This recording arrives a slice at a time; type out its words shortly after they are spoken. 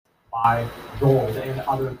buy gold and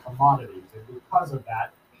other commodities. And because of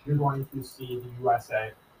that, you're going to see the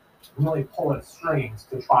USA really pull its strings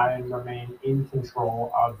to try and remain in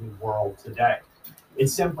control of the world today.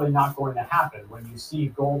 It's simply not going to happen. When you see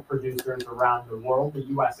gold producers around the world, the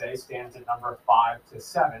USA stands at number 5 to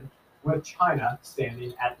 7, with China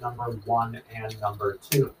standing at number 1 and number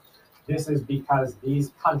 2. This is because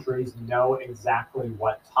these countries know exactly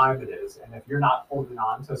what time it is. And if you're not holding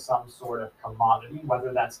on to some sort of commodity,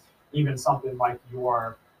 whether that's even something like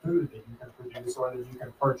your food that you can produce or that you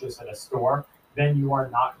can purchase at a store, then you are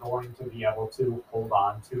not going to be able to hold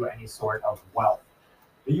on to any sort of wealth.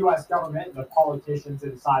 The US government, the politicians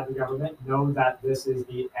inside the government, know that this is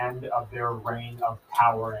the end of their reign of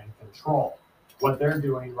power and control. What they're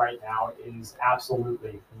doing right now is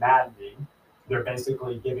absolutely maddening. They're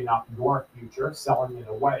basically giving up your future, selling it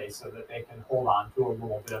away so that they can hold on to a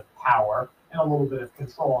little bit of power and a little bit of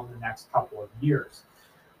control in the next couple of years.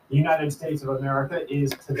 The United States of America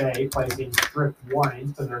is today placing strict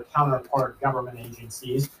warnings to their counterpart government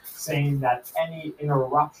agencies, saying that any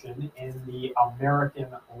interruption in the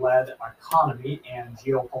American-led economy and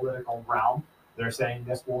geopolitical realm, they're saying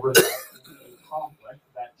this will result in a conflict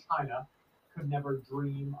that China could never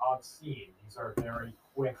dream of seeing. These are very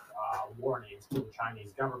quick warnings to the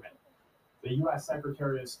Chinese government. The U.S.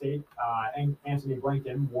 Secretary of State Antony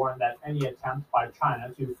Blinken warned that any attempt by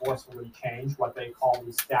China to forcefully change what they call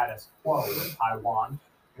the status quo in Taiwan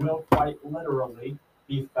will quite literally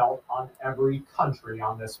be felt on every country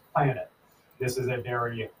on this planet. This is a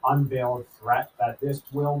very unveiled threat that this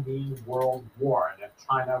will mean world war. And if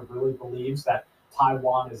China really believes that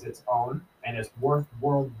Taiwan is its own and is worth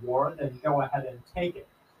world war, then go ahead and take it.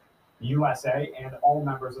 The USA and all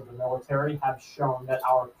members of the military have shown that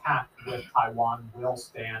our pact with Taiwan will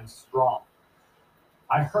stand strong.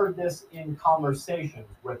 I heard this in conversations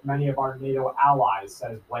with many of our NATO allies,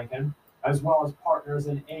 says Blinken, as well as partners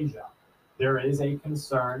in Asia. There is a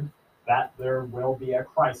concern that there will be a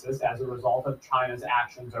crisis as a result of China's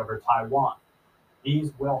actions over Taiwan.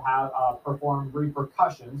 These will have perform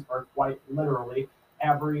repercussions for quite literally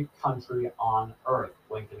every country on Earth,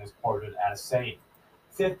 Blinken is quoted as saying.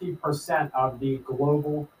 50% of the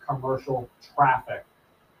global commercial traffic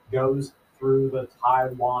goes through the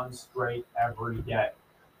Taiwan Strait every day.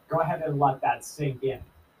 Go ahead and let that sink in.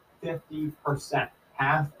 50%,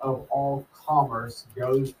 half of all commerce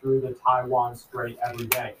goes through the Taiwan Strait every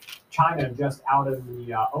day. China, just out of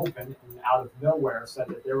the open and out of nowhere, said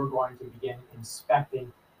that they were going to begin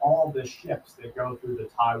inspecting all the ships that go through the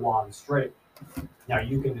Taiwan Strait. Now,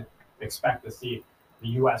 you can expect to see the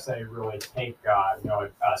USA really take a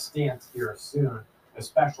stance here soon,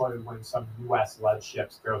 especially when some US-led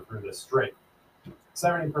ships go through the strait.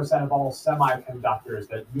 70% of all semiconductors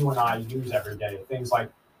that you and I use every day, things like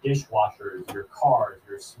dishwashers, your cars,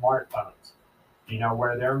 your smartphones, do you know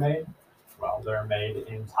where they're made? Well, they're made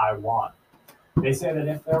in Taiwan. They say that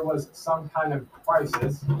if there was some kind of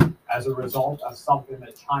crisis as a result of something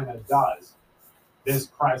that China does, this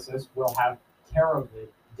crisis will have terribly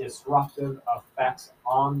disruptive effects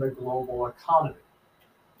on the global economy.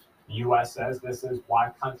 The US says this is why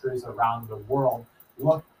countries around the world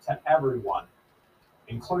look to everyone,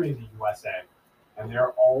 including the USA, and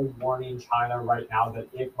they're all warning China right now that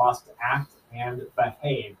it must act and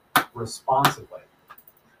behave responsibly.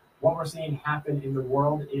 What we're seeing happen in the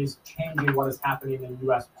world is changing what is happening in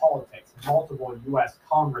US politics. Multiple US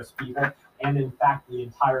Congress people, and in fact the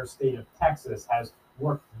entire state of Texas, has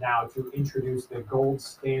worked now to introduce the gold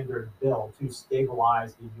standard bill to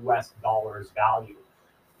stabilize the US dollar's value.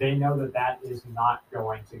 They know that that is not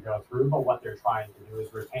going to go through, but what they're trying to do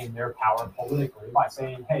is retain their power politically by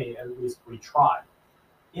saying, hey, at least we tried.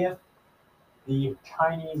 If the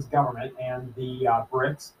Chinese government and the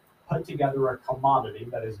BRICS put together a commodity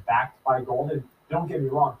that is backed by gold, and don't get me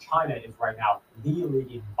wrong, China is right now the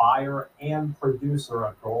leading buyer and producer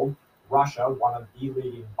of gold. Russia, one of the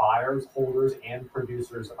leading buyers, holders, and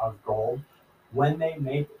producers of gold. When they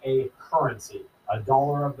make a currency, a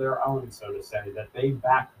dollar of their own, so to say, that they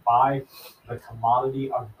back by the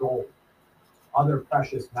commodity of gold, other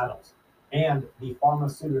precious metals, and the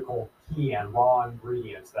pharmaceutical key and raw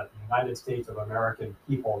ingredients that the United States of American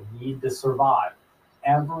people need to survive,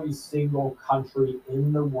 every single country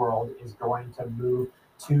in the world is going to move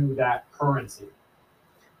to that currency.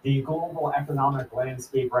 The global economic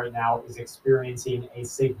landscape right now is experiencing a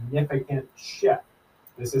significant shift.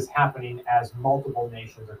 This is happening as multiple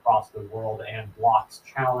nations across the world and blocs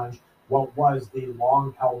challenge what was the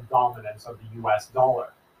long-held dominance of the US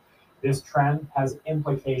dollar. This trend has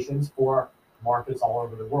implications for markets all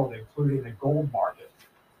over the world, including the gold market.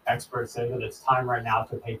 Experts say that it's time right now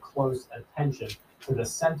to pay close attention to the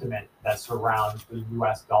sentiment that surrounds the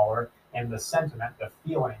US dollar and the sentiment, the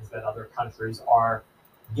feelings that other countries are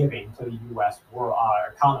giving to the US world,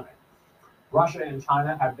 economy. Russia and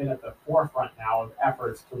China have been at the forefront now of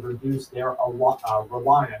efforts to reduce their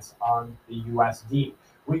reliance on the USD.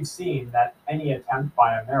 We've seen that any attempt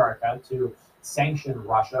by America to sanction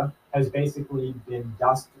Russia has basically been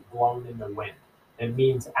dust blown in the wind. It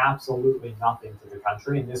means absolutely nothing to the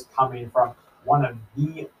country, and this coming from one of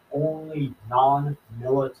the only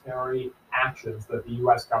non-military actions that the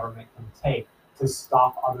US government can take to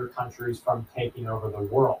stop other countries from taking over the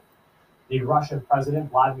world. The Russian President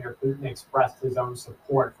Vladimir Putin expressed his own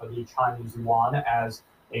support for the Chinese yuan as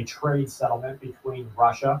a trade settlement between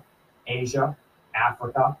Russia, Asia,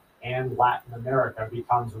 Africa, and Latin America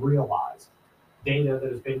becomes realized. Data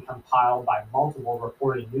that has been compiled by multiple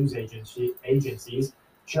reporting news agencies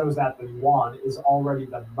shows that the yuan is already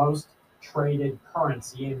the most traded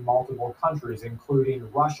currency in multiple countries, including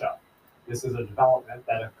Russia. This is a development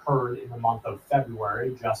that occurred in the month of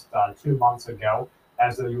February, just 2 months ago,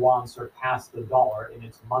 as the yuan surpassed the dollar in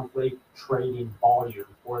its monthly trading volume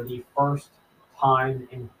for the first time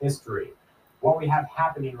in history. What we have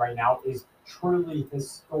happening right now is truly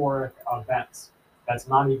historic events that's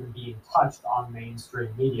not even being touched on mainstream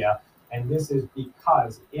media. And this is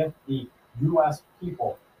because if the US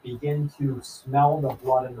people begin to smell the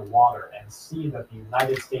blood in the water and see that the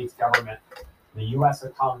United States government, the US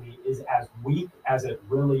economy is as weak as it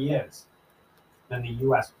really is, then the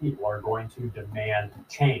US people are going to demand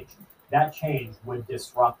change. That change would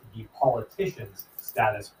disrupt the politicians'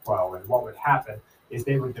 status quo. And what would happen is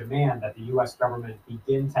they would demand that the US government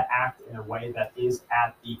begin to act in a way that is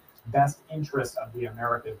at the best interest of the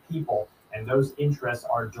American people. And those interests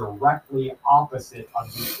are directly opposite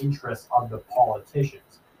of the interests of the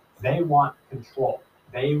politicians. They want control.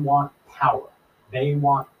 They want power. They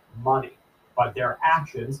want money. But their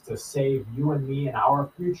actions to save you and me and our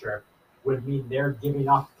future would mean they're giving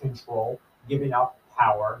up control, giving up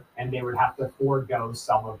power, and they would have to forego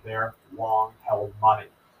some of their long-held money.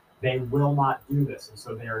 They will not do this, and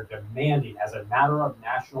so they are demanding, as a matter of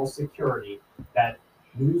national security, that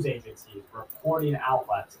news agencies, reporting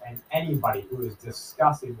outlets, and anybody who is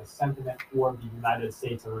discussing the sentiment toward the United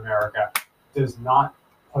States of America does not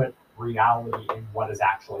put reality in what is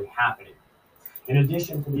actually happening. In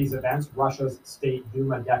addition to these events, Russia's State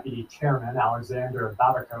Duma Deputy Chairman, Alexander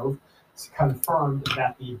Babakov, confirmed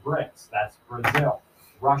that the BRICS, that's Brazil,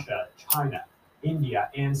 Russia, China, India,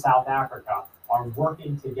 and South Africa, are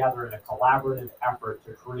working together in a collaborative effort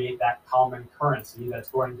to create that common currency that's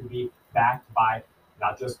going to be backed by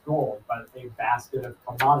not just gold, but a basket of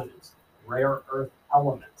commodities, rare earth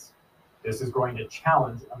elements. This is going to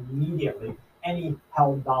challenge immediately any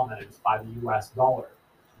held dominance by the US dollar.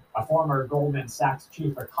 A former Goldman Sachs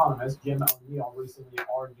chief economist, Jim O'Neill, recently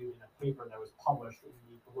argued in a paper that was published in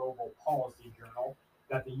the Global Policy Journal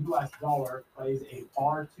that the US dollar plays a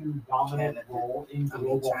far too dominant role in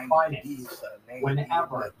global finance.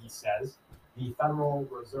 Whenever, he says, the Federal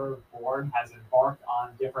Reserve Board has embarked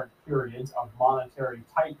on different periods of monetary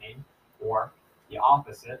tightening, or the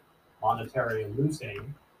opposite, monetary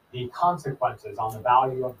loosening, the consequences on the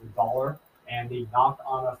value of the dollar and the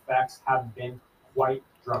knock-on effects have been quite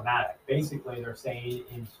dramatic. Basically, they're saying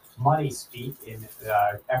in money speak, in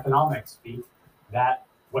economic speak, that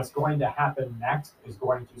what's going to happen next is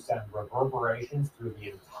going to send reverberations through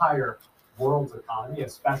the entire world's economy,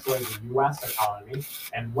 especially the US economy.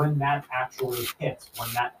 And when that actually hits, when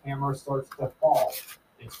that hammer starts to fall,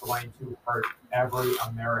 it's going to hurt every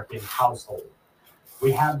American household.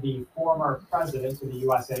 We have the former president of the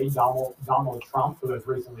USA, Donald Trump, who has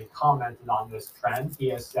recently commented on this trend. He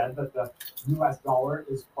has said that the US dollar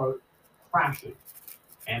is, quote, crashing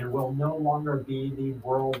and will no longer be the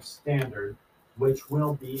world standard, which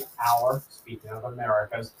will be our, speaking of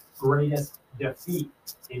America's, greatest defeat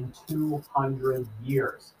in 200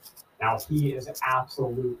 years. Now, he is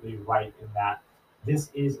absolutely right in that. This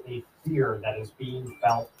is a fear that is being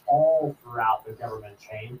felt all throughout the government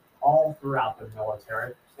chain, all throughout the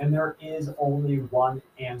military, and there is only one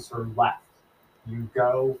answer left. You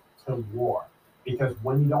go to war. Because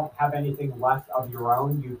when you don't have anything left of your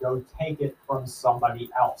own, you go take it from somebody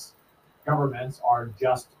else. Governments are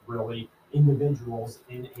just really individuals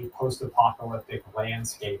in a post-apocalyptic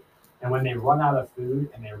landscape. And when they run out of food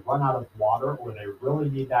and they run out of water, or they really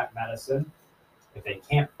need that medicine, if they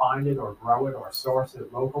can't find it or grow it or source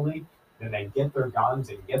it locally, then they get their guns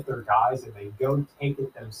and get their guys and they go take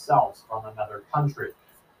it themselves from another country.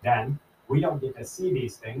 Then we don't get to see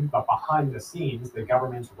these things, but behind the scenes, the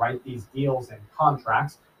governments write these deals and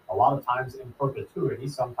contracts, a lot of times in perpetuity,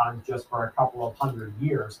 sometimes just for a couple of hundred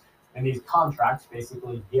years, And these contracts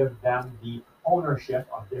basically give them the ownership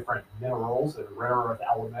of different minerals and rare earth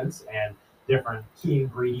elements and different key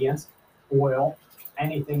ingredients, oil,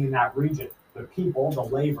 anything in that region. The people, the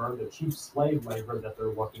labor, the cheap slave labor that they're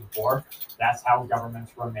looking for, that's how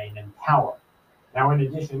governments remain in power. Now, in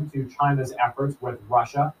addition to China's efforts with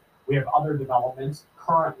Russia, we have other developments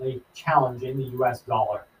currently challenging the US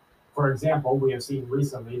dollar. For example, we have seen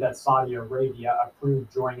recently that Saudi Arabia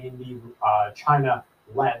approved joining the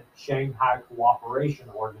China-led Shanghai Cooperation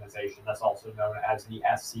Organization, that's also known as the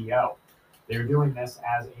SCO. They're doing this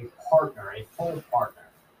as a partner, a full partner.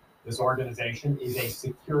 This organization is a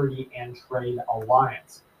security and trade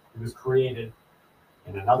alliance. It was created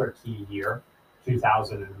in another key year,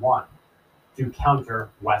 2001, to counter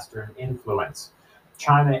Western influence.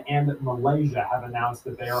 China and Malaysia have announced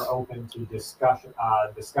that they are open to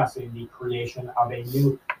discussing the creation of a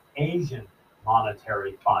new Asian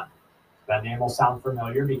monetary fund. That name will sound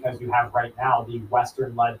familiar because you have right now the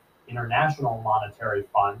Western-led International Monetary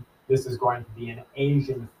Fund. This is going to be an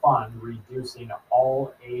Asian fund, reducing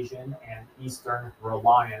all Asian and Eastern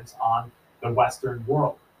reliance on the Western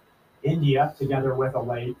world. India, together with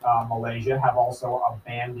Malaysia, have also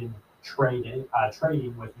abandoned trading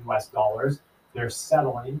with US dollars. They're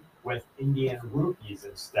settling with Indian rupees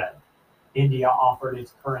instead. India offered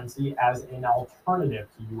its currency as an alternative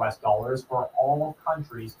to US dollars for all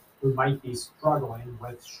countries who might be struggling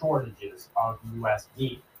with shortages of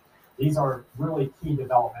USD. These are really key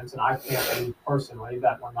developments, and I can't believe personally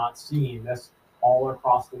that we're not seeing this all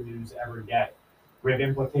across the news every day. We have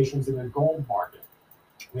implications in the gold market.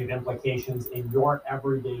 We have implications in your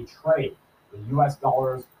everyday trade. The US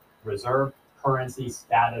dollar's reserve currency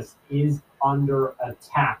status is under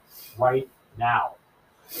attack right now.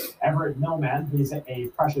 Everett Millman, he's a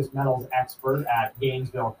precious metals expert at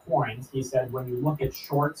Gainesville Coins. He said, when you look at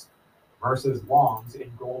shorts versus longs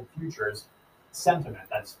in gold futures, sentiment,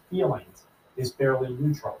 that's feelings, is fairly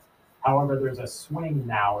neutral. However, there's a swing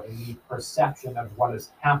now in the perception of what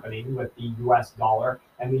is happening with the US dollar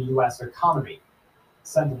and the US economy.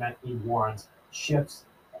 Sentiment, he warns, shifts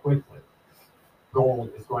quickly.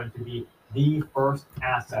 Gold is going to be the first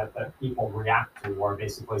asset that people react to or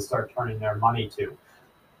basically start turning their money to.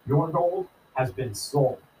 Your gold has been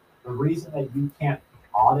sold. The reason that you can't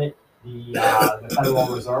audit the Federal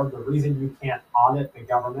Reserve, the reason you can't audit the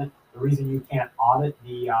government, the reason you can't audit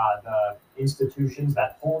the institutions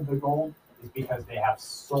that hold the gold is because they have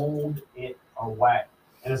sold it away.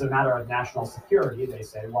 And as a matter of national security, they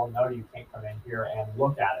say, well, no, you can't come in here and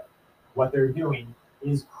look at it. What they're doing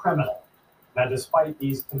is criminal. Now, despite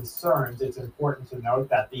these concerns, it's important to note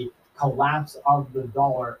that the collapse of the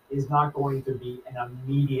dollar is not going to be an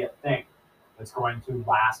immediate thing. It's going to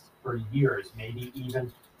last for years, maybe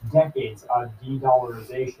even decades of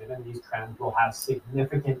de-dollarization, and these trends will have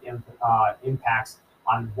significant impacts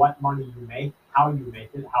on what money you make, how you make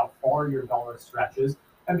it, how far your dollar stretches,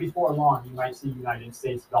 and before long, you might see United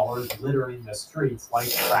States dollars littering the streets like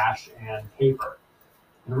trash and paper.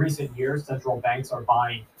 In recent years, central banks are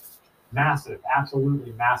buying massive,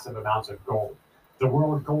 absolutely massive amounts of gold. The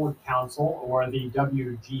World Gold Council, or the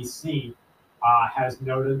WGC, has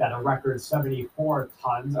noted that a record 74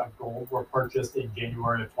 tons of gold were purchased in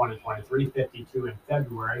January of 2023, 52 in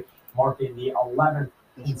February, marking the 11th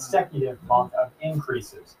consecutive month of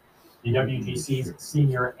increases. The WGC's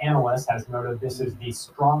senior analyst has noted this is the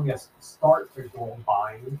strongest start to gold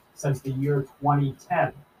buying since the year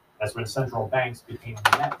 2010. That's when central banks became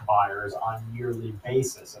net buyers on yearly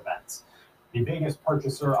basis events. The biggest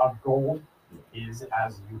purchaser of gold is,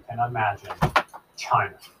 as you can imagine,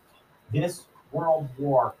 China. This world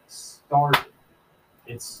war started.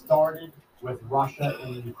 It started with Russia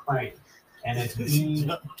and Ukraine, and it's being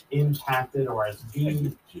impacted, or it's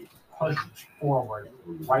being pushed forward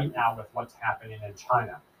right now with what's happening in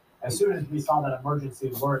China. As soon as we saw that emergency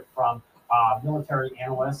alert from military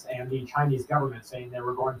analysts and the Chinese government saying they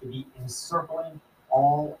were going to be encircling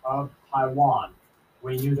all of Taiwan,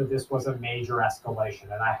 we knew that this was a major escalation.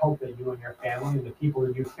 And I hope that you and your family and the people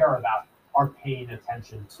that you care about are paying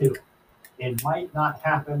attention too. It might not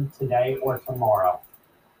happen today or tomorrow.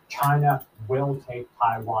 China will take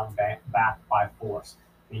Taiwan back by force.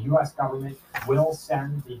 The U.S. government will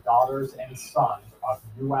send the daughters and sons of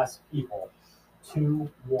U.S. people to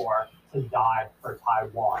war to die for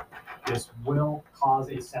Taiwan. This will cause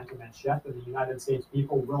a sentiment shift, and the United States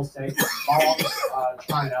people will say, follow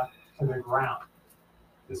China to the ground.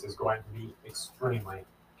 This is going to be extremely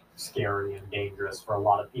scary and dangerous for a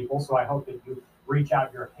lot of people. So I hope that you reach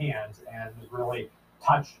out your hands and really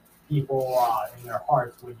touch people in their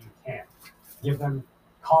hearts when you can. Give them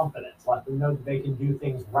confidence. Let them know that they can do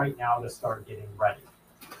things right now to start getting ready.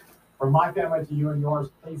 From my family to you and yours,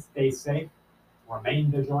 please stay safe, remain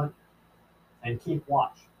vigilant, and keep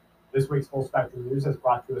watch. This week's Full Spectrum News is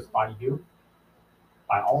brought to us by you,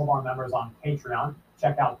 by all of our members on Patreon.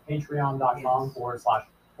 Check out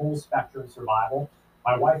patreon.com/Full Spectrum Survival.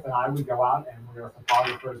 My wife and I, we go out and we are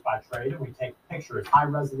photographers by trade, and we take pictures, high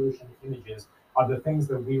resolution images of the things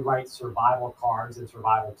that we write survival cards and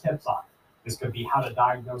survival tips on. This could be how to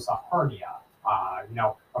diagnose a hernia.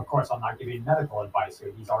 Of course, I'm not giving medical advice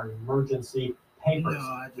here. These are emergency papers.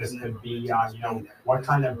 This could be, what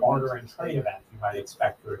kind of barter and trade event you might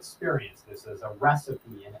expect to experience. This is a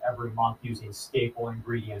recipe in every month using staple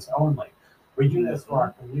ingredients only. We do this for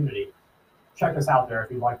our community. Check us out there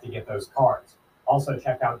if you'd like to get those cards. Also,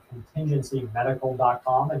 check out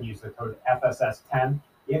contingencymedical.com and use the code FSS10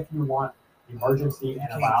 if you want emergency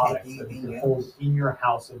antibiotics that you can hold in your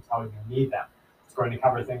house until you need them. It's going to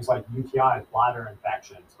cover things like UTI, bladder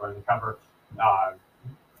infection. It's going to cover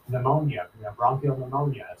pneumonia, bronchial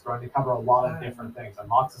pneumonia. It's going to cover a lot of different things,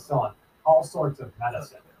 amoxicillin, all sorts of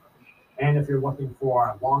medicine. And if you're looking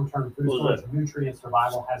for long-term food storage, Nutrient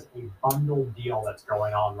Survival has a bundle deal that's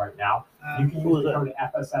going on right now. You can use the code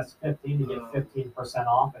FSS15 to get 15%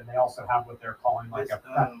 off, and they also have what they're calling like a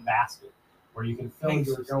prep basket, where you can fill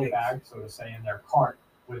your go bag, so to say, in their cart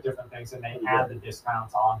with different things, and they add the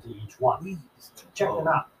discounts onto each one. Check them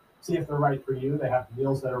out. See if they're right for you. They have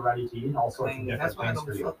meals that are ready to eat, all sorts of different things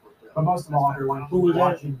for you. But most of all, everyone who's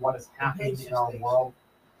watching what is happening in our world,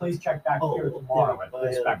 please check back here tomorrow at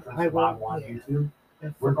Full Spectrum Survival on YouTube.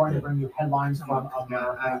 We're going to bring you headlines from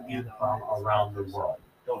America and from around the world.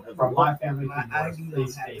 From my family to yours,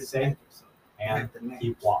 please stay safe and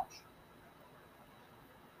keep watch.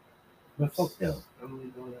 But fuck them. I'm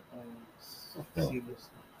really going to see this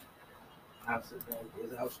house of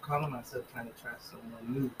is. I was calling myself trying to try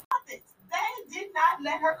someone new. They did not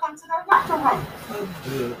let her come to their locker room.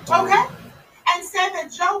 Okay? And said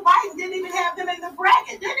that Joe Biden didn't even have them in the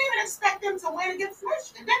bracket. Didn't even expect them to win against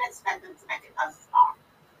Michigan. Didn't expect them to make it a star.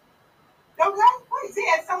 Okay? Please, he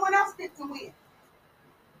had someone else picked to win.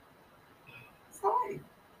 Sorry.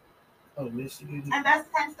 Oh, Michigan. And that's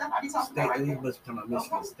the kind of stuff I be talking about right there.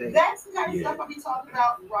 Michigan State. That's the kind of stuff I be talking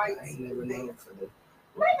about right I ain't never known for the.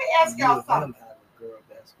 Let me ask y'all something. Girl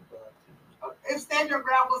basketball team. If Stand Your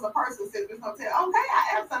Ground was a person, said this hotel, okay,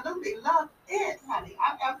 I absolutely love it, honey.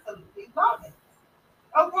 I absolutely love it.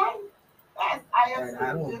 Okay? I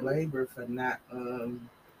don't blame her for not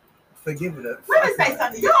forgiving her. Let me say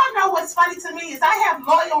something. You all know what's funny to me is I have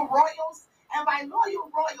loyal royals, and by loyal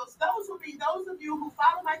royals, those would be those of you who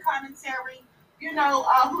follow my commentary, who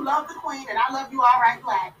love the Queen, and I love you all right,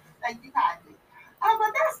 Black. Thank you kindly.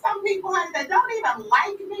 But there's some people, honey, that don't even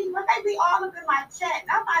like me, but they be all up in my chat,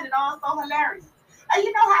 and I find it all so hilarious. And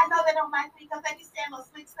you know how I know they don't like me? Because they be saying little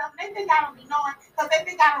slick stuff, and they think I don't be knowing, because they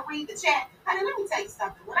think I don't read the chat. Honey, let me tell you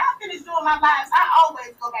something. When I finish doing my lives, I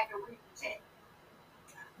always go back and read the chat.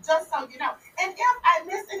 Just so you know. And if I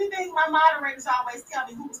miss anything, my moderators always tell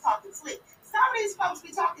me who was talking slick. Some of these folks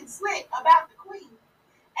be talking slick about the Queen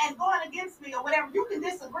and going against me or whatever. You can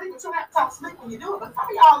disagree, but you don't have to talk slick when you do it. But some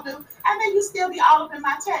of y'all do, and then you still be all up in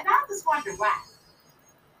my chat. And I just wonder why.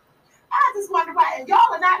 And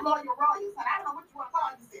y'all are not loyal royals, and I don't know what you want to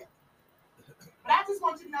call yourself. But I just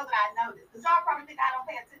want you to know that I know this, because y'all probably think I don't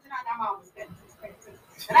pay attention. I'm always paying attention.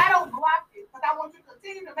 And I don't block you, because I want you to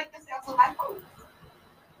continue to make yourself look like food.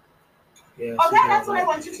 Yeah, okay, that's what I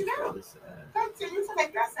want you to do. Continue to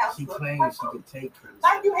make yourself look like food. She can take criticism.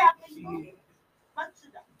 Like you have been. But you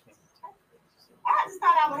don't. I just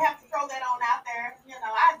thought I would have to throw that on out there.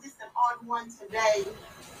 I just am on one today.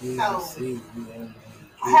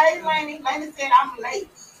 Hey, Laney. Laney said I'm late.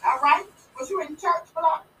 All right? Was you in church for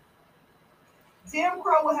that? Jim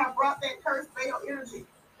Crow would have brought that cursed veil energy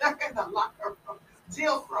in the locker room.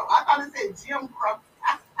 Jill Crow. I thought it said Jim Crow.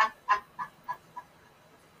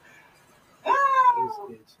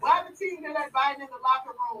 Why the team didn't let Biden in the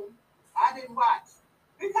locker room? I didn't watch.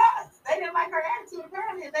 Because they didn't like her attitude,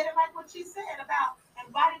 apparently. They didn't like what she said about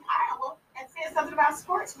inviting Iowa and said something about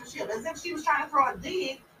sportsmanship, as if she was trying to throw a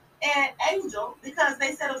dig at Angel because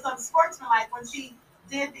they said it was something sportsmanlike when she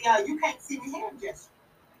did the you can't see me hand gesture.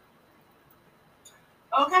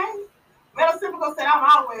 Okay? Well, Simple said, I'm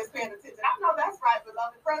always paying attention. I know that's right,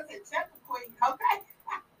 beloved. President, check the Queen, okay?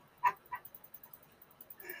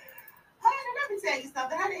 Honey, let me tell you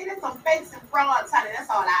something. Honey, it is some fakes and frauds, honey.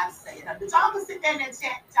 That's all I'm saying. But y'all can sit there in that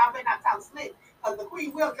chat. Y'all better not talk slick, because the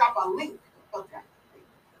Queen will drop a link. Okay.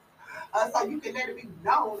 So you can let it be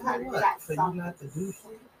known, honey. For you not to do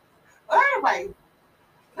shit. Well, anyway,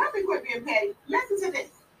 let me quit being petty. Listen to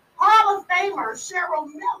this. Hall of Famer Cheryl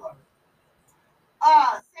Miller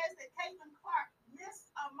says that Caitlin Clark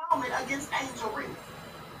missed a moment moment against Angel Reese.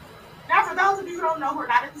 Now, for those of you who don't know who are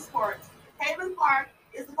not into sports, Caitlin Clark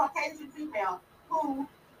is the Caucasian female who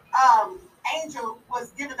Angel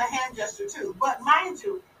was giving the hand gesture to. But mind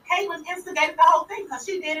you, Caitlin instigated the whole thing because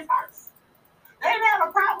she did it first. They didn't have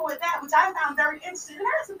a problem with that, which I found very interesting. And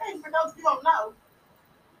here's the thing, for those of you who don't know,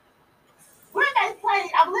 when they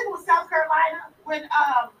played, I believe it was South Carolina, when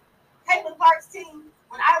Caitlin Clark's team,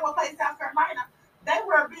 when Iowa played South Carolina, they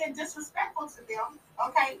were being disrespectful to them,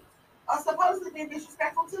 okay? Supposedly being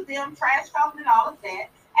disrespectful to them, trash talking and all of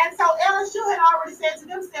that. And so LSU had already said to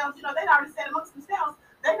themselves, you know, they'd already said amongst themselves,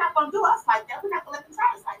 they're not going to do us like that. We're not going to let them try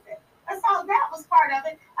us like that. And so that was part of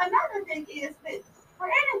it. Another thing is this. For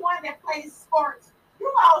anyone that plays sports,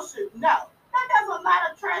 you all should know that there's a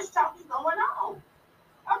lot of trash talking going on.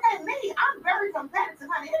 Okay, me, I'm very competitive,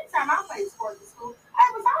 honey. Anytime I play sports in school,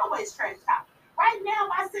 I was always trash talking. Right now,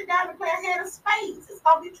 if I sit down and play a hand of spades, it's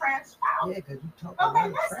going to be trash talking. Yeah, because you talk okay,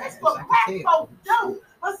 that's what black folks do.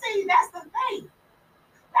 But see, that's the thing.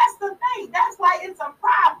 That's the thing. That's why it's a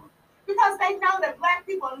problem. Because they know that black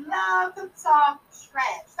people love to talk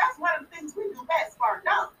trash. That's one of the things we do best for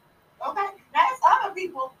no. Okay? Now, there's other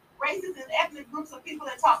people, races and ethnic groups of people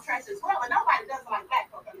that talk trash as well, but nobody does it like black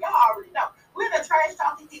folk. Y'all already know. We're the trash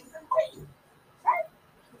talking kings and queens. Right?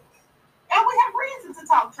 And we have reason to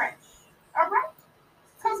talk trash. All right?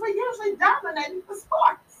 Because we usually dominate the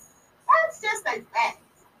sports. That's just a fact.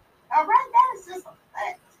 All right? That is just a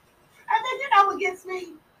fact. And then, you know what gets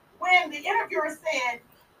me? When the interviewer said,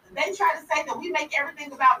 they try to say that we make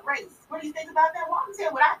everything about race. What do you think about that? Well, I'm going to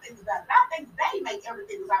tell you what I think about it. I think they make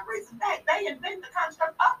everything about race. In fact, they invented the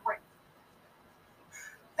construct of race.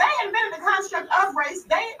 They invented the construct of race.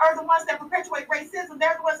 They are the ones that perpetuate racism.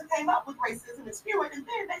 They're the ones that came up with racism and spew it. And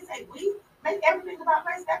then they say, we make everything about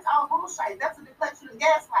race. That's all bullshit. That's a deflection and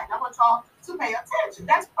gaslighting. I want y'all to pay attention.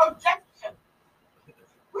 That's projection.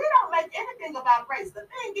 We don't make anything about race. The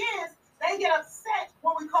thing is, they get upset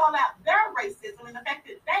when we call out their racism and the fact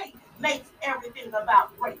that they make everything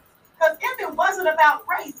about race. Because if it wasn't about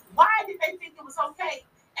race, why did they think it was okay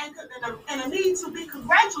and a need to be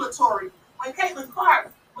congratulatory when Caitlin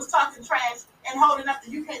Clark was talking trash and holding up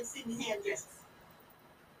the "you can't see me" hand gesture?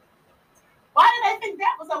 Why did they think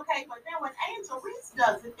that was okay? But then when Angel Reese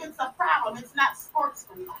does it, it's a problem. It's not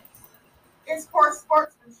sportsmanlike. It's poor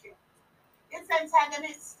sportsmanship. It's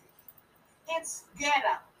antagonistic. It's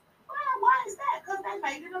ghetto. Why is that? Because they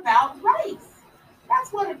made it about race.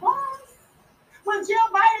 That's what it was. When Jill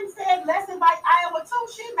Biden said, let's invite Iowa too,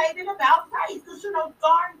 she made it about race. Because you know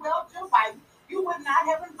darn well, Jill Biden, you would not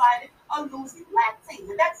have invited a losing black team.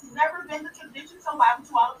 And that's never been the tradition, so why would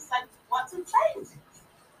you all of a sudden want to change it?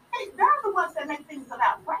 Hey, they're the ones that make things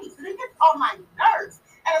about race. And it gets on my nerves.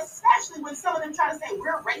 And especially when some of them try to say,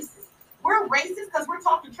 we're racist. We're racist because we're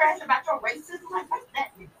talking trash about your racism. Like, make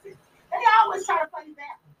that make sense. They always try to play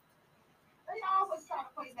that one. They always try to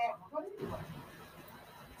play that one. What anyway?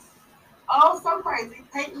 Oh, so crazy.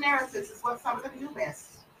 Painting narratives is what some of them do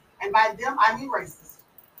best. And by them, I mean racist.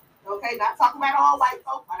 Okay, not talking about all white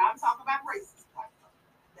folk, but I'm talking about racist white folk.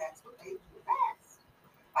 That's what they do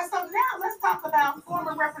best. So now let's talk about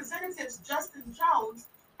former representatives Justin Jones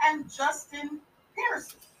and Justin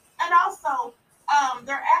Pearson. And also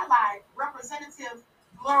their ally, Representative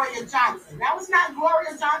Gloria Johnson. That was not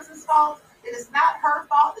Gloria Johnson's fault. It is not her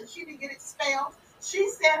fault that she didn't get expelled. She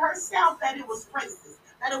said herself that it was racist,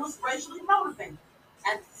 that it was racially motivated,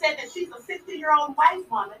 and said that she's a 60-year-old white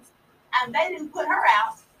woman, and they didn't put her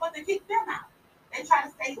out, but they kicked them out. They tried to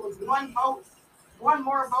say it was one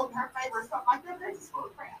more vote in her favor or something like that. They're just full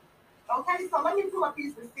of crap. Okay, so let me pull up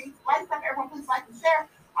these receipts. Like stuff, everyone please like and share.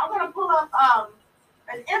 I'm going to pull up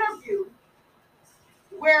an interview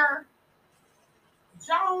where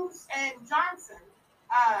Jones and Johnson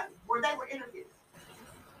where they were interviewed.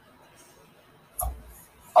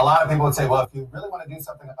 A lot of people would say, well, if you really want to do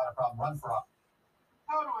something about a problem, run for office.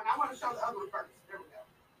 Hold on, I want to show the other one first. There we go.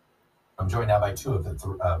 I'm joined now by two of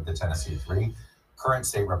the Tennessee three, current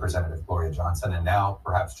state representative Gloria Johnson, and now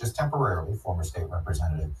perhaps just temporarily former state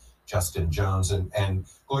representative Justin Jones. And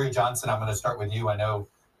Gloria Johnson, I'm going to start with you. I know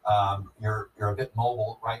you're a bit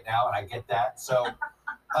mobile right now, and I get that. So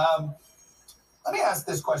let me ask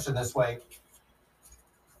this question this way.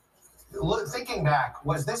 Thinking back,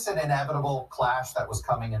 was this an inevitable clash that was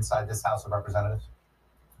coming inside this House of Representatives?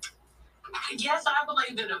 Yes, I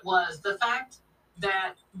believe that it was. The fact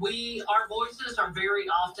that our voices are very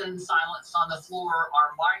often silenced on the floor.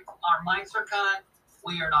 Our mics are cut.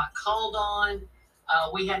 We are not called on.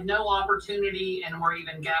 We had no opportunity and were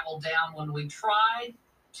even gavelled down when we tried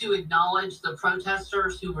to acknowledge the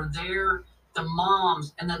protesters who were there, the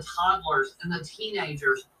moms and the toddlers and the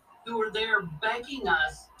teenagers who are there begging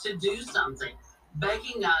us to do something,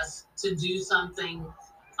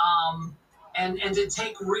 and to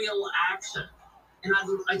take real action. And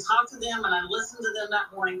I talked to them and I listened to them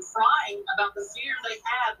that morning crying about the fear they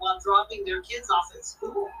had while dropping their kids off at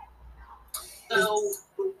school. So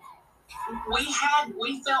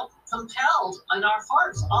we felt compelled in our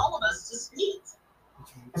hearts, all of us, to speak.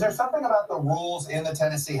 Is there something about the rules in the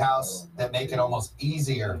Tennessee House that make it almost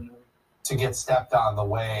easier to get stepped on the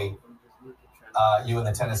way you and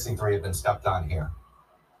the Tennessee Three have been stepped on here?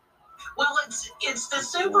 Well, it's the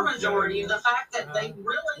supermajority, the fact that they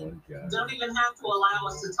really don't even have to allow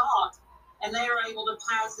us to talk, and they are able to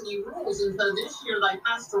pass any rules. And so this year they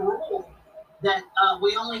passed a rule that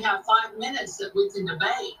we only have 5 minutes that we can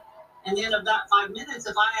debate. And then of that 5 minutes,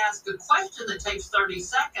 if I ask a question that takes 30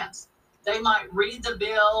 seconds, they might read the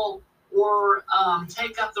bill or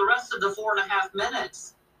take up the rest of the 4.5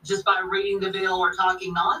 minutes just by reading the bill or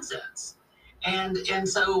talking nonsense. And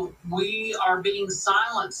so we are being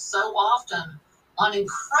silenced so often on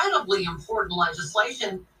incredibly important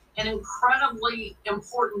legislation and incredibly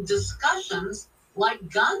important discussions like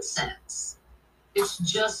gun sense. It's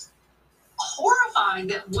just horrifying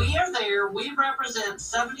that we are there. We represent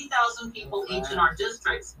 70,000 people each in our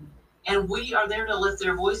districts, and we are there to lift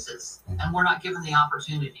their voices, and we're not given the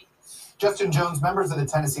opportunity. Justin Jones, members of the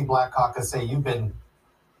Tennessee Black Caucus say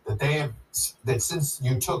that since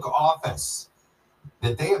you took office,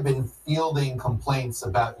 that they have been fielding complaints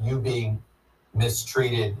about you being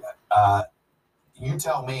mistreated. You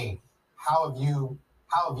tell me, how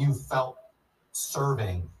have you felt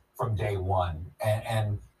serving from day one,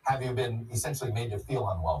 and have you been essentially made to feel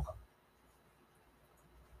unwelcome?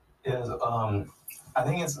 Yes, I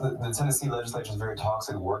think it's the Tennessee legislature is a very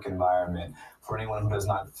toxic work environment for anyone who does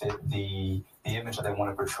not fit the image that they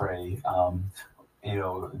want to portray. You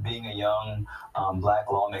know, being a young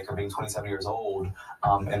black lawmaker, being 27 years old,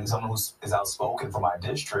 and someone who is outspoken for my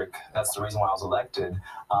district, that's the reason why I was elected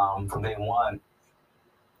from day one.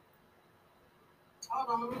 Hold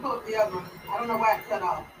on, let me pull up the other one. I don't know why it cut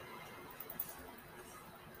off.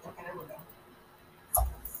 Okay, there we go.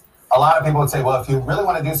 A lot of people would say, well, if you really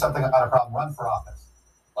want to do something about a problem, run for office.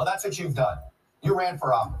 Well, that's what you've done. You ran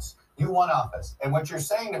for office. You won office. And what you're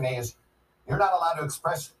saying to me is you're not allowed to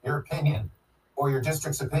express your opinion or your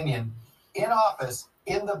district's opinion in office,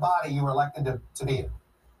 in the body you were elected to be in.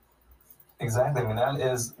 Exactly. I mean,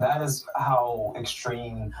 that is how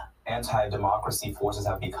extreme anti-democracy forces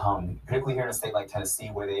have become, particularly here in a state like Tennessee,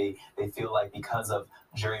 where they feel like because of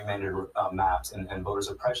gerrymandered maps and voter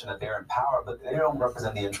suppression that they're in power, but they don't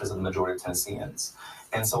represent the interests of the majority of Tennesseans.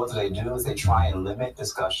 And so what do? Is they try and limit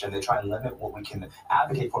discussion. They try and limit what we can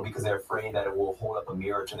advocate for because they're afraid that it will hold up a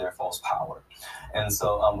mirror to their false power. And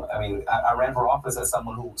so, I mean, I ran for office as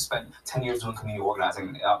someone who spent 10 years doing community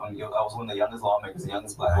organizing. I was one of the youngest lawmakers, the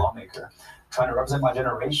youngest black lawmaker, trying to represent my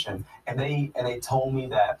generation. And they told me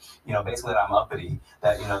that, you know, basically that I'm uppity,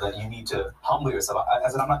 that, you know, that you need to humble yourself. I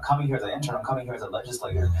said, I'm not coming here as an intern. I'm coming here as a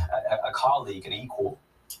legislator, a colleague, an equal.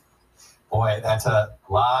 Boy, that's a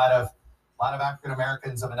lot of African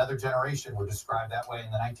Americans of another generation were described that way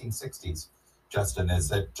in the 1960s. Justin, is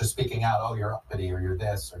that just speaking out, oh, you're uppity, or you're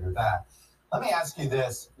this, or you're that. Let me ask you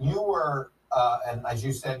this. You were, and as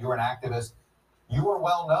you said, you were an activist. You were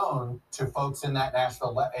well known to folks in that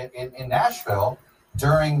Nashville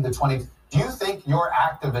during the 20s. Do you think your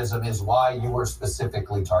activism is why you were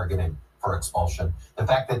specifically targeted for expulsion? The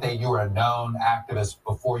fact that you were a known activist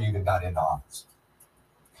before you even got into office?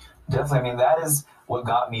 Definitely. I mean, that is what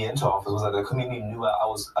got me into office, was that the community knew I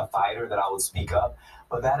was a fighter, that I would speak up.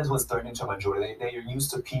 But that is what's threatening to a majority. They are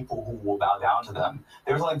used to people who will bow down to them.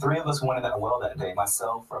 There was only 3 of us who went to that well that day.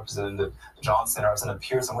 Myself, Representative Johnson, Representative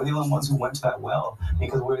Pearson. We're the only ones who went to that well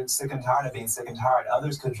because we're sick and tired of being sick and tired.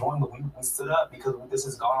 Others could join, but we stood up because this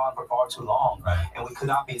has gone on for far too long. Right. And we could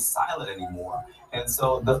not be silent anymore. And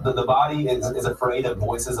so the body is afraid of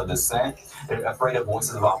voices of dissent. They're afraid of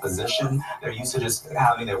voices of opposition. They're used to just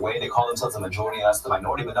having their way. They call themselves the majority, us the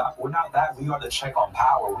minority, but we're not that. We are the check on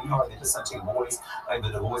power. We are the dissenting voice,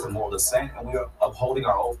 the voice of moral dissent, and we are upholding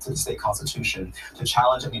our oath to the state constitution to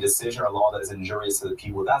challenge any decision or law that is injurious to the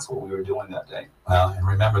people. That's what we were doing that day. Well, and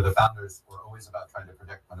remember, the founders were always about trying to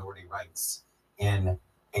protect minority rights in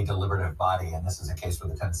a deliberative body, and this is a case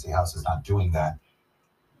where the Tennessee House is not doing that.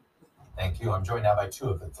 Thank you. I'm joined now by 2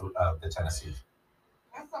 of the Tennessee.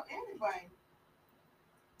 That's so anyway.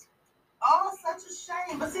 Oh, such a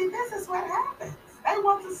shame. But see, this is what happens. They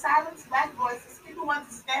want to silence black voices. People want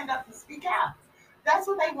to stand up and speak out. That's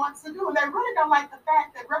what they want to do. And they really don't like the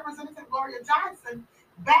fact that Representative Gloria Johnson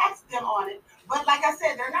backs them on it. But like I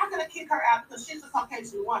said, they're not going to kick her out because she's a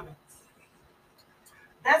Caucasian woman.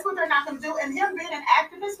 That's what they're not going to do. And him being an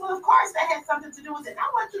activist, well, of course, that has something to do with it. I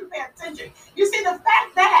want you to pay attention. You see, the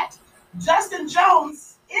fact that Justin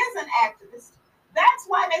Jones is an activist, that's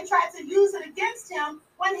why they tried to use it against him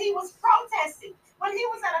when he was protesting. When he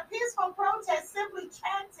was at a peaceful protest, simply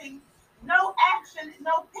chanting, no action,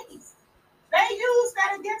 no peace. They used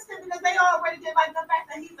that against him because they already didn't like the fact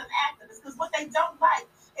that he's an activist. Because what they don't like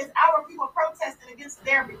is our people protesting against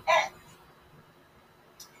their behest.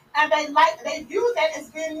 And they view that as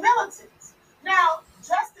being militant. Now,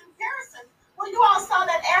 Justin Pearson, well, you all saw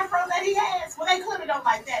that afro that he has. Well, they clearly don't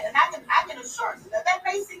like that. And I can assure you that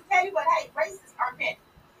may seem petty, but hey, racists are petty.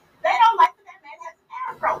 They don't like that man has an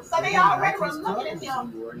afro. So they already were looking at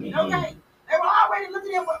him. Okay. They were already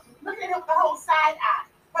looking at him with the whole side eye.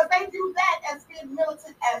 But they view that as being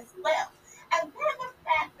militant as well. And then the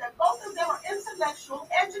fact that both of them are intellectual,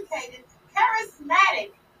 educated,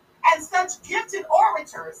 charismatic, and such gifted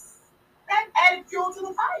orators, that added fuel to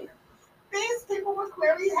the fire. These people were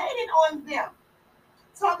clearly hating on them,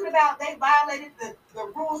 talking about they violated the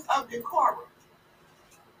rules of decorum.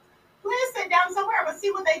 Please sit down somewhere, but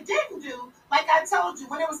see what they didn't do, like I told you,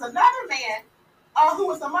 when there was another man who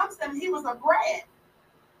was amongst them, he was a Brad,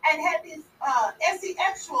 and had these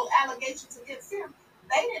sexual allegations against him.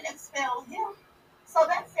 They didn't expel him. So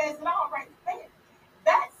that says it all right there.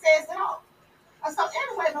 That says it all. So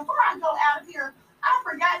anyway, before I go out of here, I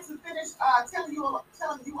forgot to finish telling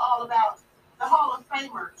you all about the Hall of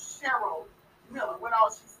Famer Cheryl Miller, what all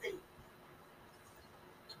she's seen.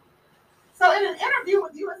 So in an interview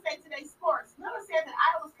with USA Today Sports, Miller said that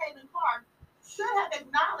Iowa's Caitlin Clark should have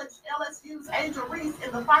acknowledged LSU's Angel Reese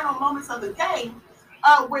in the final moments of the game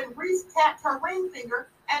when Reese tapped her ring finger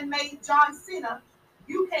and made John Cena,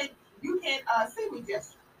 you can't see me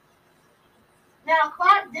gesture. Now,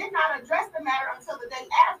 Clark did not address the matter until the day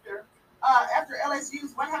after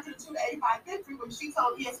LSU's 102-85 victory, when she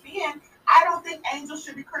told ESPN, "I don't think Angel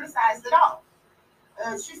should be criticized at all."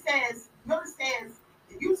 Miller says,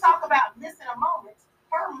 you talk about missing a moment.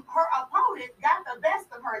 Her opponent got the best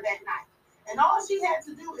of her that night, and all she had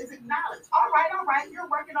to do is acknowledge, all right, you're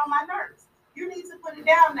working on my nerves. You need to put it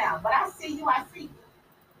down now, but I see you.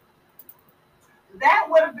 That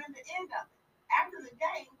would have been the end of it. After the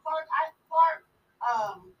game, Clark,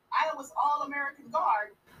 Iowa's All-American guard,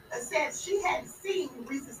 said she hadn't seen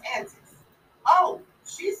Reese's antics. Oh,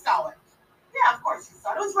 she saw it. Yeah, of course she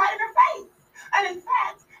saw it. It was right in her face. And in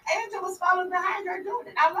fact, Angel was following behind her doing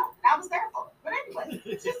it. I loved it. I was there for it. But anyway,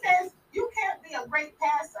 she says you can't be a great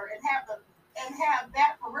passer and have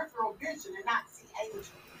that peripheral vision and not see Angel.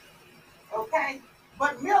 Okay?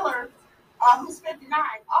 But Miller, who's 59,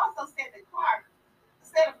 also said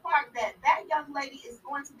of Clark that young lady is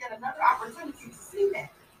going to get another opportunity to see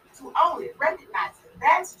that, to own it, recognize it.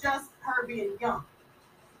 That's just her being young.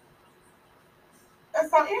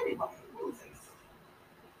 So anyway,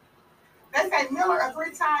 they say Miller, a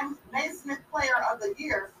three-time Naismith Player of the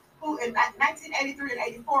Year, who in 1983 and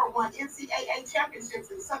 84 won NCAA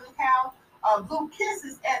championships in Southern Cal, blew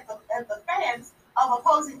kisses at the fans of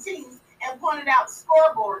opposing teams and pointed at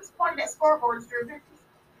scoreboards during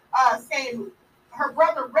victories, saying her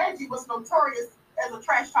brother Reggie was notorious as a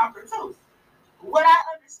trash talker too. What I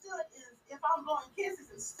understood is if I'm blowing kisses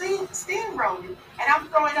and steamrolling and I'm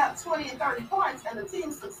throwing up 20 and 30 points and the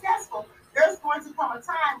team's successful, there's going to come a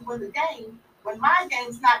time when my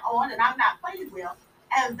game's not on and I'm not playing well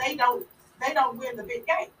and they don't win the big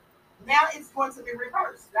game. Now it's going to be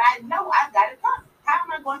reversed. I know I've got it coming. How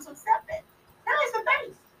am I going to accept that? Here's the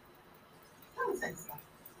thing. Let me say something.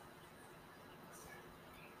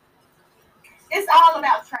 It's all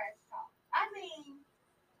about trash talk. I mean,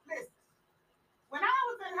 listen, when I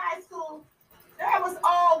was in high school, there was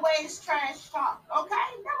always trash talk, okay?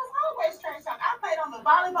 There was always trash talk. I played on the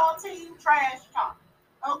volleyball team, trash talk,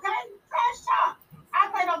 okay? Trash talk. I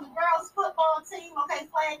played on the girls' football team, okay,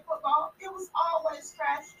 flag football. It was always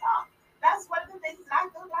trash talk. That's one of the things that I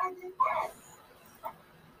feel like I did best.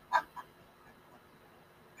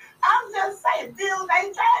 I'm just saying, field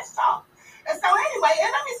day trash talk. And so anyway,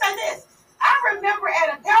 and let me say this. I remember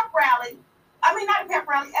at a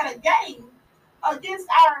game against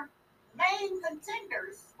our main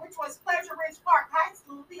contenders, which was Pleasure Ridge Park High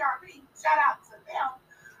School, PRP, shout out to them.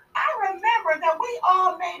 I remember that we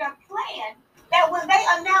all made a plan that when they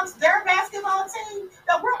announced their basketball team,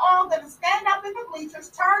 that we're all going to stand up in the bleachers,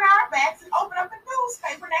 turn our backs, and open up a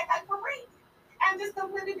newspaper and act like we're reading. And just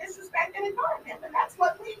completely disrespect and ignore them. And that's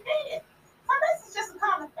what we did. So this is just a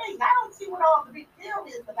common thing. I don't see what all the big deal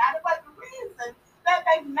is about it, but the reason that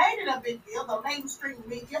they made it a big deal, the mainstream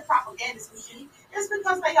media propagandist machine, is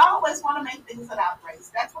because they always want to make things about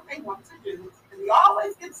race. That's what they want to do. And they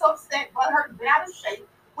always get so upset, butthurt, and out of shape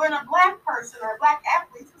when a black person or a black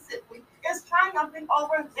athlete specifically is triumphing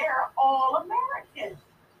over their All-American.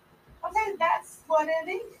 Okay, that's what it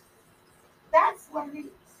is. That's what it is.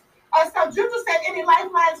 So Juju said, any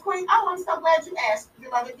lifelines, Queen? Oh, I'm so glad you asked,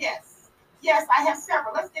 beloved. Yes. Yes, I have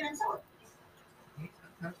several. Let's get into it.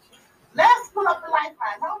 Let's pull up the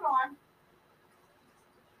lifeline. Hold on.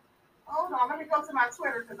 Hold on. Let me go to my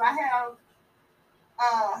Twitter because I have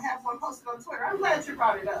one posted on Twitter. I'm glad you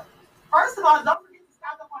brought it up. First of all, don't forget to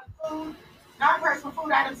stock up on food, non-perishable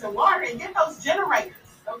food items, and water, and get those generators.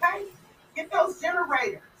 Okay, get those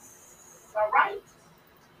generators. All right.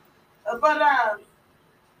 But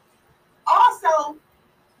also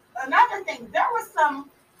another thing, there was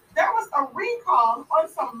a recall on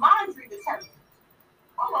some laundry detergent.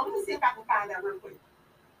 Hold on, let me see if I can find that real quick.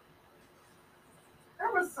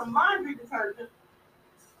 There was some laundry detergent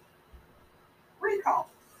recall.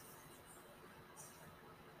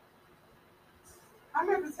 I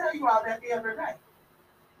meant to tell you all that the other day.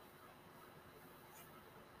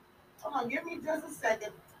 Hold on, give me just a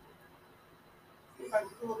second. See if I can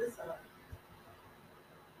pull this up.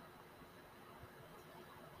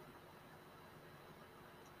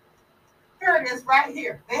 Here it is right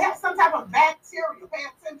here. They have some type of bacteria. Pay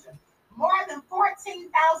attention. More than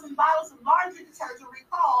 14,000 bottles of laundry detergent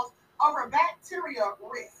recalls over bacteria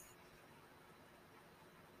risk.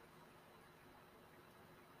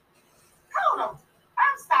 Hold on.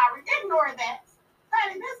 I'm sorry. Ignore that.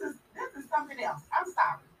 Honey, this is something else. I'm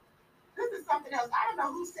sorry. This is something else. I don't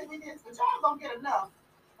know who sent me this, but y'all gonna get enough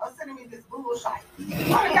of sending me this bullshit.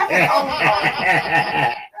 That's an old article.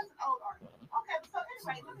 That's an old article. Okay, so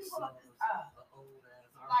anyway, let me pull up this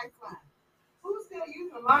lifeline. Who's still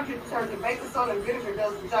using laundry detergent? Baking soda and vinegar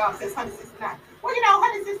does the job, says 169. Well, you know,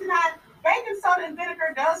 169, baking soda and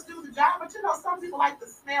vinegar does do the job, but you know, some people like the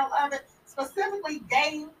smell of it, specifically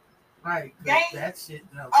Gain. Right. Gain. That shit,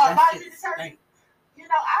 no. Laundry detergent. You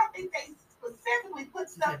know, I think they specifically put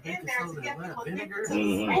stuff in there to get people addicted to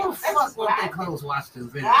the smell. That's what they clothes washed in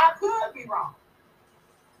vinegar. I could be wrong.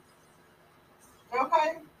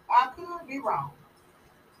 Okay? I could be wrong.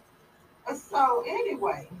 So,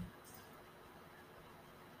 anyway.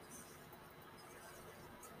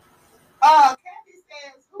 Kathy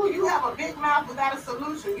says, who you have a big mouth without a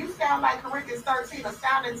solution. You sound like Corinthians 13, a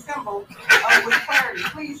sounding symbol with clarity.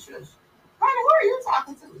 Please shush. Honey, who are you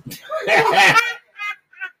talking to? Are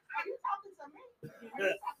you talking to me? Are you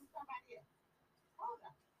talking to somebody else? Hold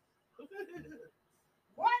on.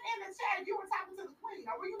 One in the chat, you were talking to the queen.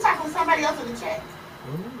 Or were you talking to somebody else in the chat?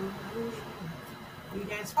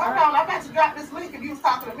 Hold on, I'm about to drop this link if you was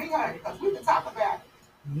talking to me, honey, because we can talk about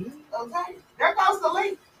it. Okay? There goes the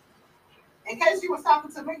link. In case you was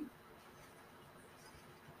talking to me.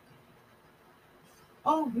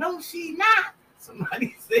 Oh, no, she not.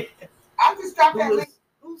 Somebody said. I just dropped that link.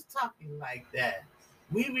 Who's talking like that?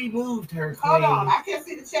 We removed her. Hold on, I can't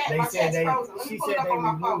see the chat. They My said chat's frozen. Let me she pull said it up they on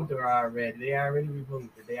my removed phone. her already. They already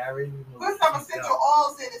removed her. Put some essential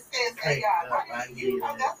oils in it, says AI. You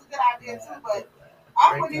know, that's a good idea too, but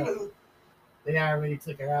I wouldn't even. They already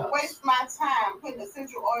took her out. Waste my time putting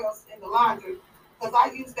essential oils in the laundry because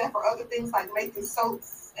I use that for other things like making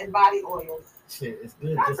soaps and body oils. Shit, it's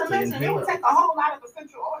good. Not just to mention, it would take a whole lot of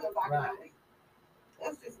essential oils out of my leaf.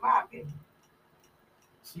 That's just my opinion.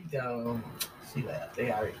 She left.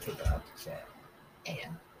 They already took her out the chat.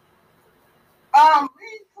 Damn.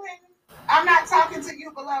 Reed Clinton, I'm not talking to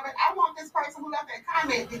you, beloved. I want this person who left that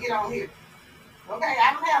comment to get on here. Okay,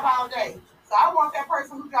 I don't have all day. So I want that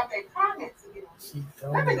person who dropped their comments to get on here.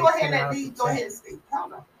 Let me go ahead and let Reed go ahead and speak.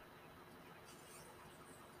 Hold on.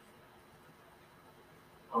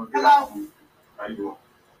 Hello. How you doing?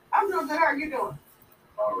 I'm doing good. How are you doing?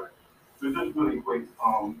 All right. So just really quick,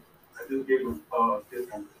 I just gave a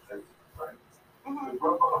different perspective, right? The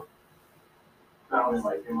brother sounded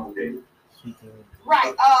like MLK.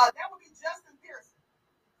 Right. That would be Justin Pearson.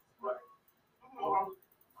 Right. Well,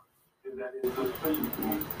 that is suspicious to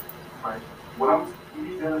me, right?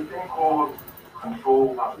 There's a thing called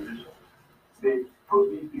control opposition. They put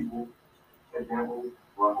these people, example,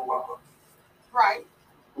 Barack Obama, right,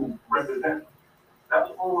 who represent. That's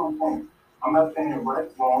all I'm saying. I'm not saying it's right,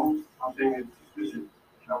 wrong. I'm saying it's suspicious.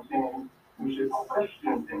 I'm saying we should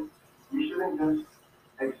question things. We shouldn't just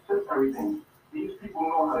accept everything. These people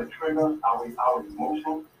know how to trigger our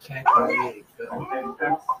emotions. And that's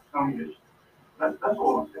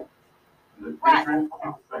all I'm saying. The different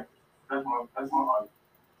perspective. That's my argument.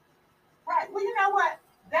 Right. Well, you know what?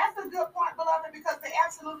 That's a good point, beloved, because they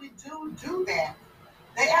absolutely do that.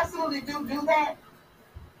 They absolutely do that.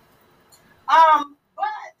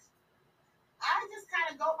 But I just kind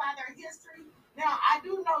of go by their history. Now, I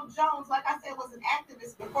do know Jones, like I said, was an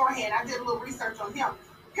activist beforehand. I did a little research on him.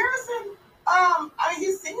 Harrison, I mean,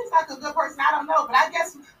 he seems like a good person. I don't know, but I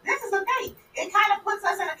guess this is the thing. It kind of puts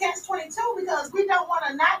us in a catch-22 because we don't want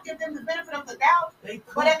to not give them the benefit of the doubt,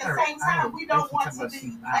 but at the same time, we don't want to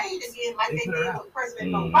be played again like they did with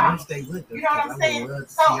President Obama. You know what I'm saying?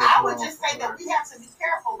 So I would just say that we have to be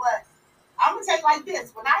careful, but I'm going to tell you like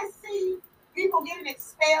this. When I see people getting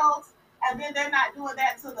expelled and then they're not doing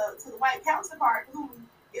that to the white counterpart who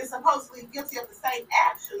is supposedly guilty of the same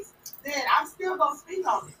actions, then I'm still going to speak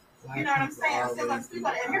on it. You know what I'm saying? I'm still going to speak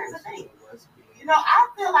on it. And here's the thing. You know, I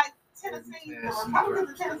feel like Tennessee, the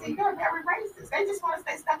Republicans of Tennessee, they're very racist. They just want to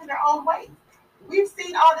stay stuck in their own ways. We've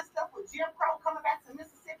seen all this stuff with Jim Crow coming back to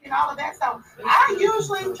Mississippi and all of that. So I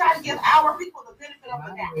usually try to give our people the benefit of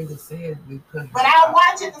the doubt. But I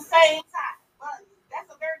watch at the same time. But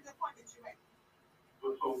that's a very good point that you make.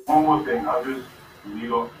 So one more thing, I'll just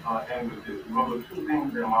end with this. Remember two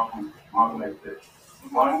things that Malcolm X said.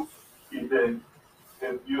 One, he said,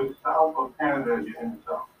 if you're south of Canada, you're in the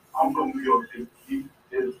south. I'm from New York City. He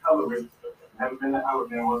is television. Never been to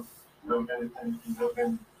Alabama, never been to Tennessee, never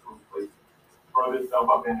been to those places. Further south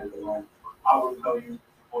I've been is Atlanta. I will tell you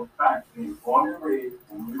for a fact, being born and raised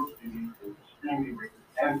in New York City is extremely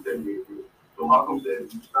racist and segregated. So Malcolm said,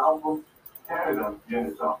 if you're south of Canada, you're in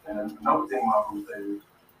the south. And another thing Malcolm said is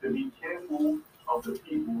to be careful of the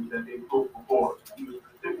people that they put before us. He was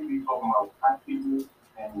specifically talking about black people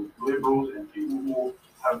and liberals and people who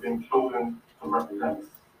have been chosen to represent us.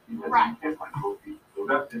 He said, right. You can't find those people. So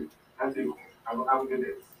that's it. That's it. Have a good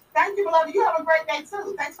day. Thank you, beloved. You have a great day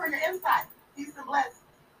too. Thanks for your insight. Peace and blessings.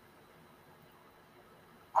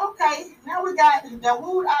 Okay, now we got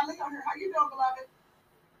Dawood Ali on here. How you doing, beloved?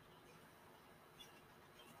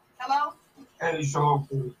 Hello? Hey, shalom.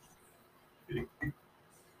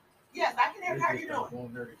 Yes, I can hear you. How you doing?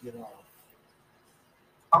 Want her to get off.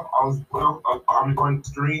 I'm going to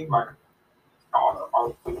stream like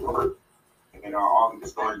all the work and all the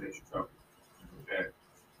stories that you told. That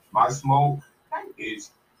my smoke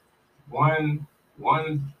is one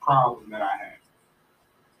problem that I have.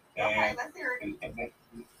 And, okay, let's hear it. And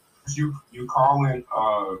you calling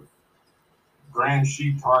Grand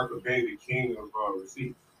Sheep Tark of Bay the king of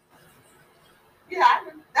receipts. Yeah,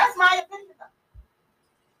 that's my opinion.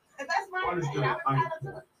 That's my opinion. I'm entitled to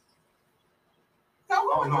it. So who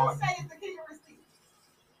would you say is the king of receipts?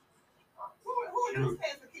 Who would you say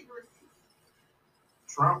is the king of receipts?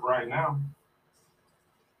 Trump right now.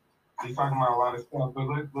 He's talking about a lot of stuff, but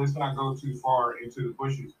let's not go too far into the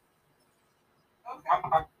bushes.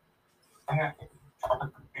 Okay.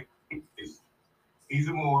 He's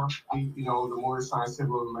a Moor. The Moor is sign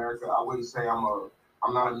symbol of America. I wouldn't say I'm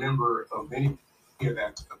not a member of any of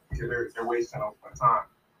that stuff because they're wasting my time.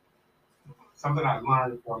 Something I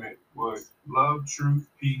learned from it was love, truth,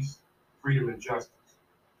 peace, freedom, and justice.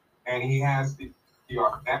 And he has the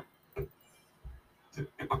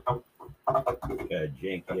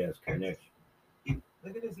Janky ass connection.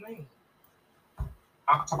 Look at his name.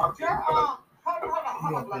 I'm talking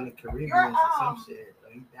hold on. In the Caribbean or some shit.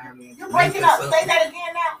 You're breaking up. Say that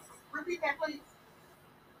again now. Repeat that, please.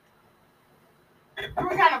 You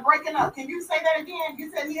were kind of breaking up. Can you say that again?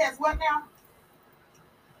 You said he has what now?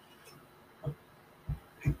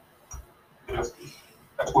 That's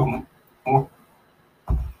what more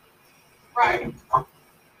right.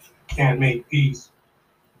 Can't make peace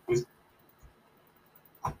with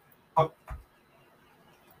I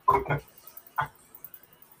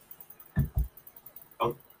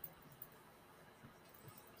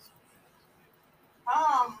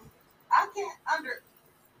can't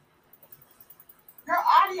your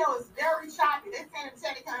audio is very choppy. They're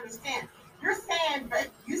saying they can understand. You're saying, but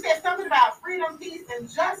you said something about freedom, peace, and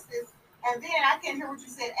justice, and then I can't hear what you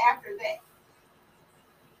said after that.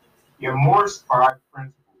 Yeah, Moore's 5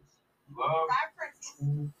 principles. Love, 5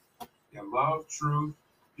 principles. Love, truth,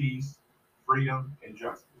 peace, freedom, and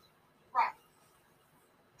justice. Right.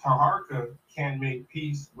 Taharka can't make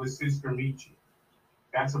peace with Sister Michi.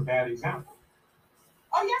 That's a bad example.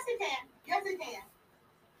 Oh, yes, he can. Yes, he can.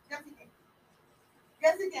 Yes, he can.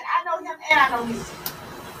 Yes, he can. I know him and I know him.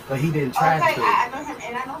 But he didn't try to. Okay, I know him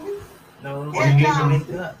and I know him. No, well, he needs to make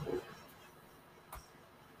up.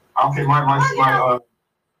 Okay,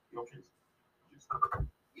 okay.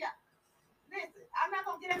 Yeah. Listen, I'm not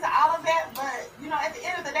gonna get into all of that, but at the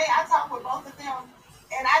end of the day, I talk with both of them,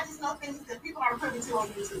 and I just know things that people aren't privy to on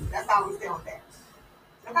YouTube. That's all we say on that.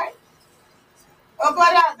 Okay. But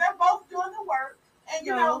they're both doing the work. And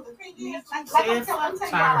the thing is, like I'm telling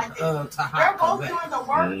y'all like this, they're both doing the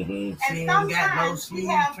work, and sometimes we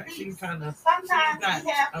have issues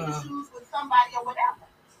with somebody or whatever.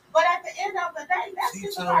 But at the end of the day, that's She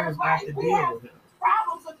just a told part us of not life. to We deal have with him.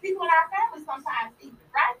 problems with people in our family sometimes, even,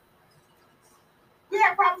 right? We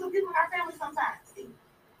have problems with people in our family sometimes, even.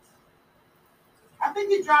 I think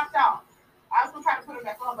he dropped off. I was going to try to put it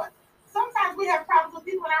back on, but sometimes we have problems with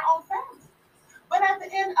people in our own family. But at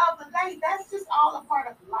the end of the day, that's just all a part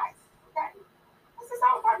of life, okay? That's just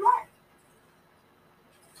all a part of life.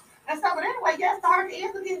 And so, but anyway, yes, the hurricane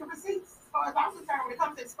is looking at the receipts, as far as I'm concerned, when it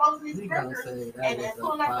comes to exposing these scriptures and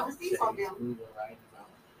pulling up the receipts on them. We were right about.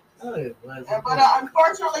 No, it wasn't. But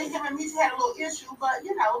unfortunately, him and Misha had a little issue, but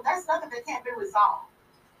you know, that's nothing that can't be resolved.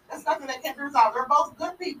 That's nothing that can't be resolved. They're both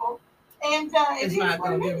good people. And it's not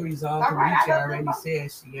going to get resolved. Misha already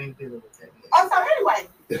said she ain't dealing with that yet. Oh, so anyway,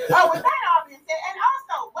 with that all being said, and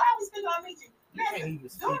also, while we speak on Michi, listen,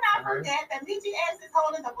 do not forget that Michi X is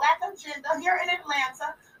holding the Black Agenda here in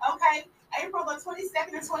Atlanta, okay, April the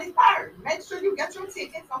 22nd and 23rd. Make sure you get your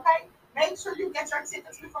tickets, okay? Make sure you get your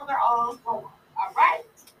tickets before they're all gone, all right?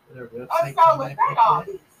 So with that all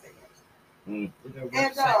being said, and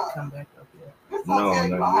come back up here. This will tell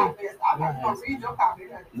you what happens. I'm not going to read your copy.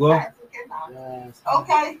 Well,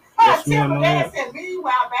 okay. Timber Dan said,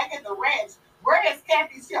 meanwhile, back at the ranch, where is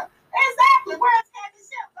Kathy Ship? Exactly. Where is Kathy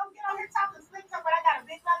Ship? Don't get on here talking slick stuff, but I got a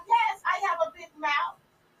big mouth. Yes, I have a big mouth.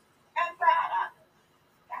 And proud of it.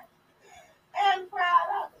 And proud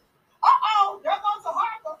of it. Uh-oh, there goes a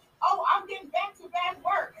Harper. Oh, I'm getting back to bad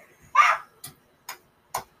work.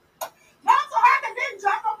 No, so Harper didn't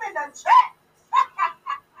jump up in the chat.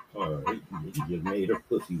 All right, he just made her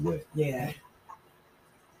pussy wet. Yeah.